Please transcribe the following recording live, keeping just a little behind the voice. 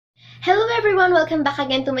Hello everyone! Welcome back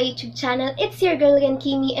again to my YouTube channel. It's your girl again,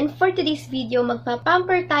 Kiimmii, and for today's video,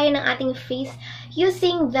 magpapamper tayo ng ating face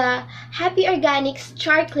using the Happy Organics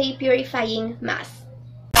Char Clay Purifying Mask.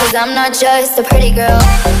 'Cause I'm not just a pretty girl.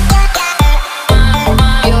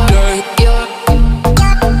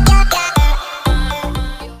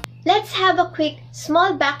 Let's have a quick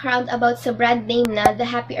small background about sa brand name na The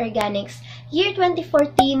Happy Organics. Year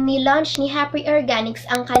 2014, ni-launch ni Happy Organics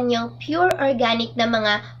ang kanyang pure organic na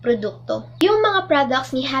mga produkto. Yung mga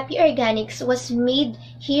products ni Happy Organics was made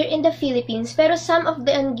here in the Philippines, pero some of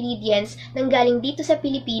the ingredients nanggaling dito sa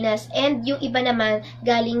Pilipinas and yung iba naman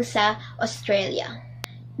galing sa Australia.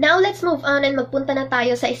 Now, let's move on and magpunta na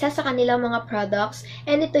tayo sa isa sa kanilang mga products.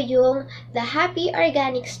 And ito yung The Happy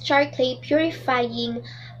Organics Char Clay Purifying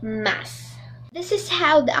Mask. This is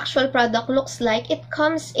how the actual product looks like. It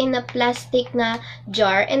comes in a plastic na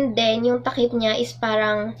jar and then yung takip niya is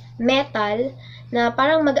parang metal na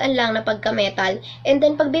parang magaan lang na pagka-metal. And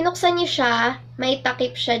then pag binuksan niyo siya, may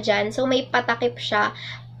takip siya dyan. So may patakip siya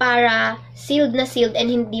para sealed na sealed and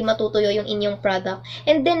hindi matutuyo yung inyong product.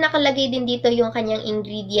 And then nakalagay din dito yung kanyang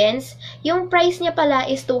ingredients. Yung price niya pala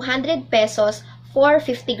is 200 pesos for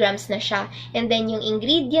 50 grams na siya. And then yung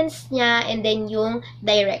ingredients niya and then yung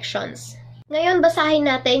directions. Ngayon,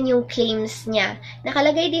 basahin natin yung claims niya.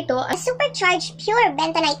 Nakalagay dito, a supercharged pure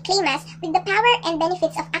Bentonite Clay mask with the power and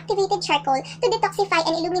benefits of activated charcoal to detoxify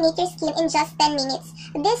and illuminate your skin in just 10 minutes.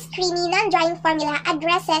 This creamy, non-drying formula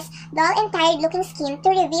addresses dull and tired-looking skin to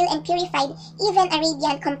reveal and purify even a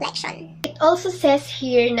radiant complexion. It also says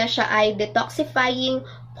here na siya ay detoxifying,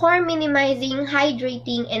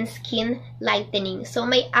 pore-minimizing.Hydrating and skin lightening. So,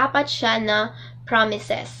 may apat siya na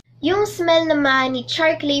promises. Yung smell naman ni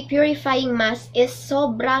Char Clay Purifying Mask is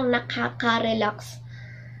sobrang nakaka-relax.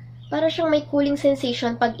 Para siyang may cooling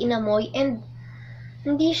sensation pag inamoy and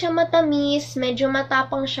hindi siya matamis, medyo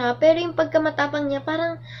matapang siya, pero yung pagkamatapang niya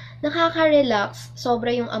parang nakaka-relax,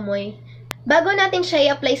 sobra yung amoy. Bago natin siya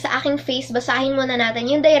i-apply sa aking face, basahin muna natin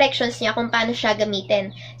yung directions niya kung paano siya gamitin.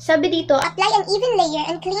 Sabi dito, apply an even layer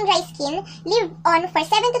on clean dry skin, leave on for 7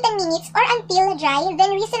 to 10 minutes or until dry,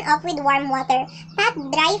 then rinse off with warm water. Pat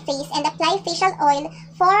dry face and apply facial oil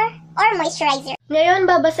or moisturizer. Ngayon,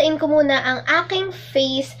 babasain ko muna ang aking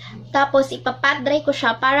face, tapos ipapat dry ko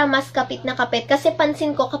siya para mas kapit na kapit. Kasi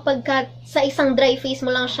pansin ko kapag sa isang dry face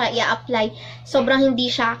mo lang siya i-apply, sobrang hindi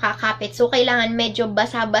siya kakapit. So, kailangan medyo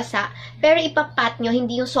basa-basa. Pero ipapat nyo,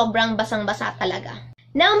 hindi yung sobrang basang-basa talaga.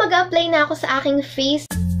 Now, mag-apply na ako sa aking face.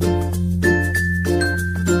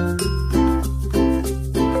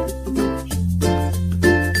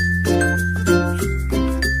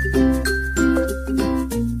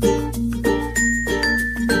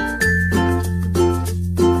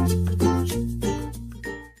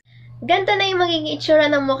 Ganito na yung magiging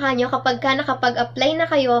itsura ng mukha nyo kapag nakapag-apply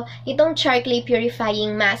na kayo itong Char Clay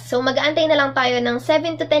Purifying Mask. So, mag-aantay na lang tayo ng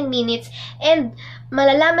 7 to 10 minutes and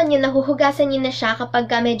malalaman nyo na huhugasan nyo na siya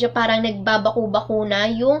kapag medyo parang nagbabaku-baku na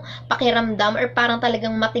yung pakiramdam or parang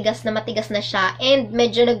talagang matigas na siya and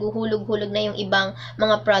medyo naguhulog-hulog na yung ibang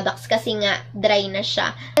mga products kasi nga dry na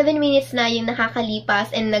siya. 7 minutes na yung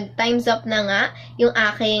nakakalipas and nag-times up na nga yung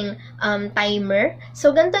aking timer. So,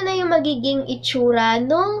 ganito na yung magiging itsura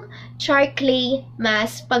nung Char Clay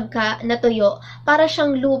Mask pagka natuyo. Para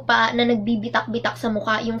siyang lupa na nagbibitak-bitak sa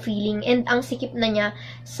mukha yung feeling and ang sikip na niya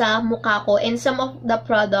sa mukha ko. And some of the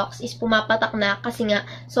products is pumapatak na kasi nga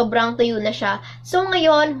sobrang tuyo na siya. So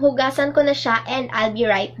ngayon, hugasan ko na siya and I'll be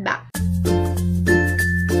right back.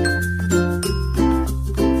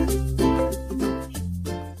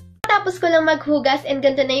 Tapos ko lang maghugas and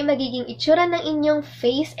ganito na yung magiging itsura ng inyong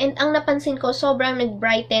face and ang napansin ko sobrang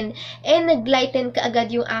nag-brighten and nag-lighten kaagad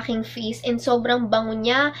yung aking face and sobrang bango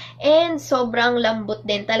niya and sobrang lambot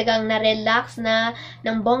din. Talagang na-relax na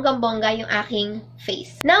ng bonggang-bongga yung aking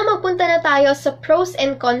face. Now, magpunta na tayo sa pros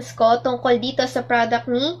and cons ko tungkol dito sa product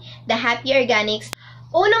ni The Happy Organics.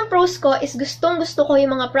 Unang pros ko is gustong-gusto ko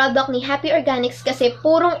yung mga product ni Happy Organics kasi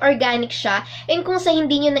purong organic siya. And kung sa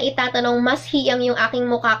hindi nyo na itatanong, mas hiyang yung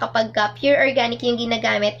aking mukha kapag pure organic yung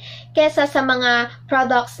ginagamit kesa sa mga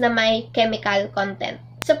products na may chemical content.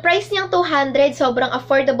 Sa price niyang 200, sobrang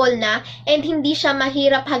affordable na and hindi siya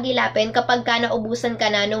mahirap hagilapin kapag naubusan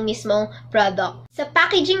ka na nung mismong product. Sa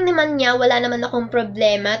packaging naman niya, wala naman akong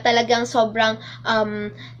problema. Talagang sobrang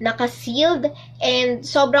naka-sealed and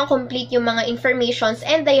sobrang complete yung mga informations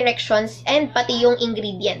and directions and pati yung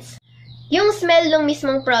ingredients. Yung smell ng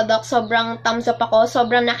mismong product, sobrang thumbs up ako.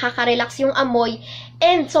 Sobrang nakaka-relax yung amoy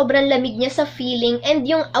and sobrang lamig niya sa feeling and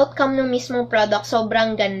yung outcome ng mismong product,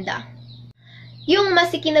 sobrang ganda. Yung mas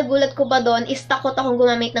ikinagulat ko pa doon is takot akong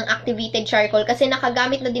gumamit ng activated charcoal kasi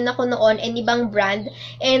nakagamit na din ako noon and ibang brand.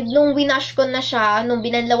 And nung winash ko na siya, nung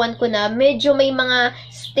binanlawan ko na, medyo may mga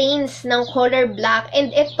stains ng color black. And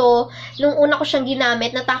ito, nung una ko siyang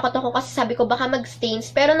ginamit, natakot ako kasi sabi ko baka mag-stains.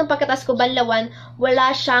 Pero nung pagkatas ko banlawan,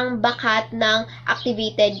 wala siyang bakat ng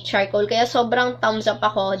activated charcoal. Kaya sobrang thumbs up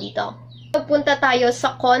ako dito. Punta tayo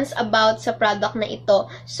sa cons about sa product na ito.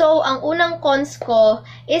 So, ang unang cons ko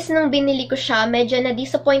is nung binili ko siya, medyo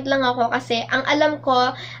na-disappoint lang ako kasi ang alam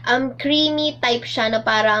ko, creamy type siya na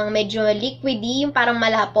parang medyo liquidy, parang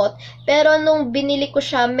malapot. Pero nung binili ko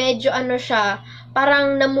siya, medyo ano siya,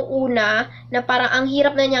 parang namuuna, na parang ang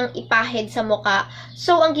hirap na niyang ipahid sa muka.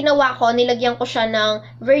 So, ang ginawa ko, nilagyan ko siya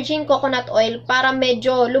ng virgin coconut oil para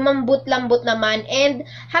medyo lumambot-lambot naman. And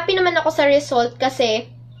happy naman ako sa result kasi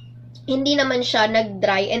hindi naman siya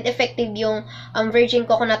nag-dry and effective yung virgin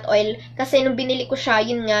coconut oil. Kasi nung binili ko siya,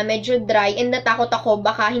 yun nga, medyo dry and natakot ako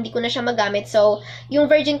baka hindi ko na siya magamit. So, yung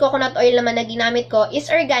virgin coconut oil naman na ginamit ko is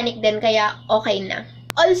organic din, kaya okay na.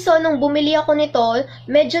 Also, nung bumili ako nito,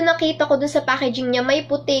 medyo nakita ko dun sa packaging niya, may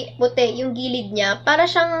puti-puti yung gilid niya.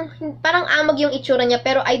 Parang amag yung itsura niya,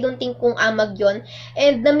 pero I don't think kung amag yon.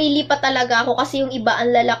 And namili pa talaga ako kasi yung iba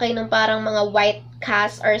ang lalaki ng parang mga white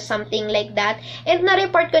cast or something like that. And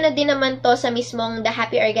na-report ko na din naman to sa mismong The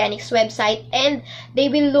Happy Organics website and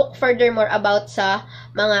they will look furthermore about sa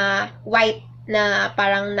mga white na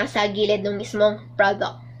parang nasa gilid ng mismong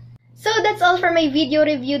product. So, that's all for my video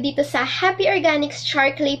review dito sa Happy Organics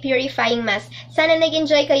Char Clay Purifying Mask. Sana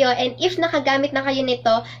nag-enjoy kayo and if nakagamit na kayo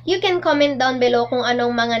nito, you can comment down below kung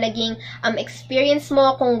anong mga naging experience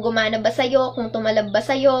mo, kung gumana ba sa'yo, kung tumalab ba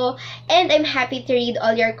sa'yo, and I'm happy to read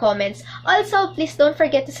all your comments. Also, please don't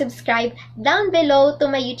forget to subscribe down below to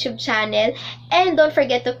my YouTube channel and don't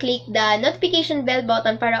forget to click the notification bell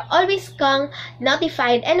button para always kang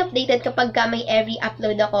notified and updated kapag may every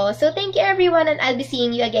upload ako. So, thank you everyone and I'll be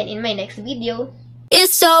seeing you again in my next video. You're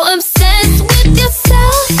so obsessed with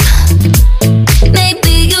yourself.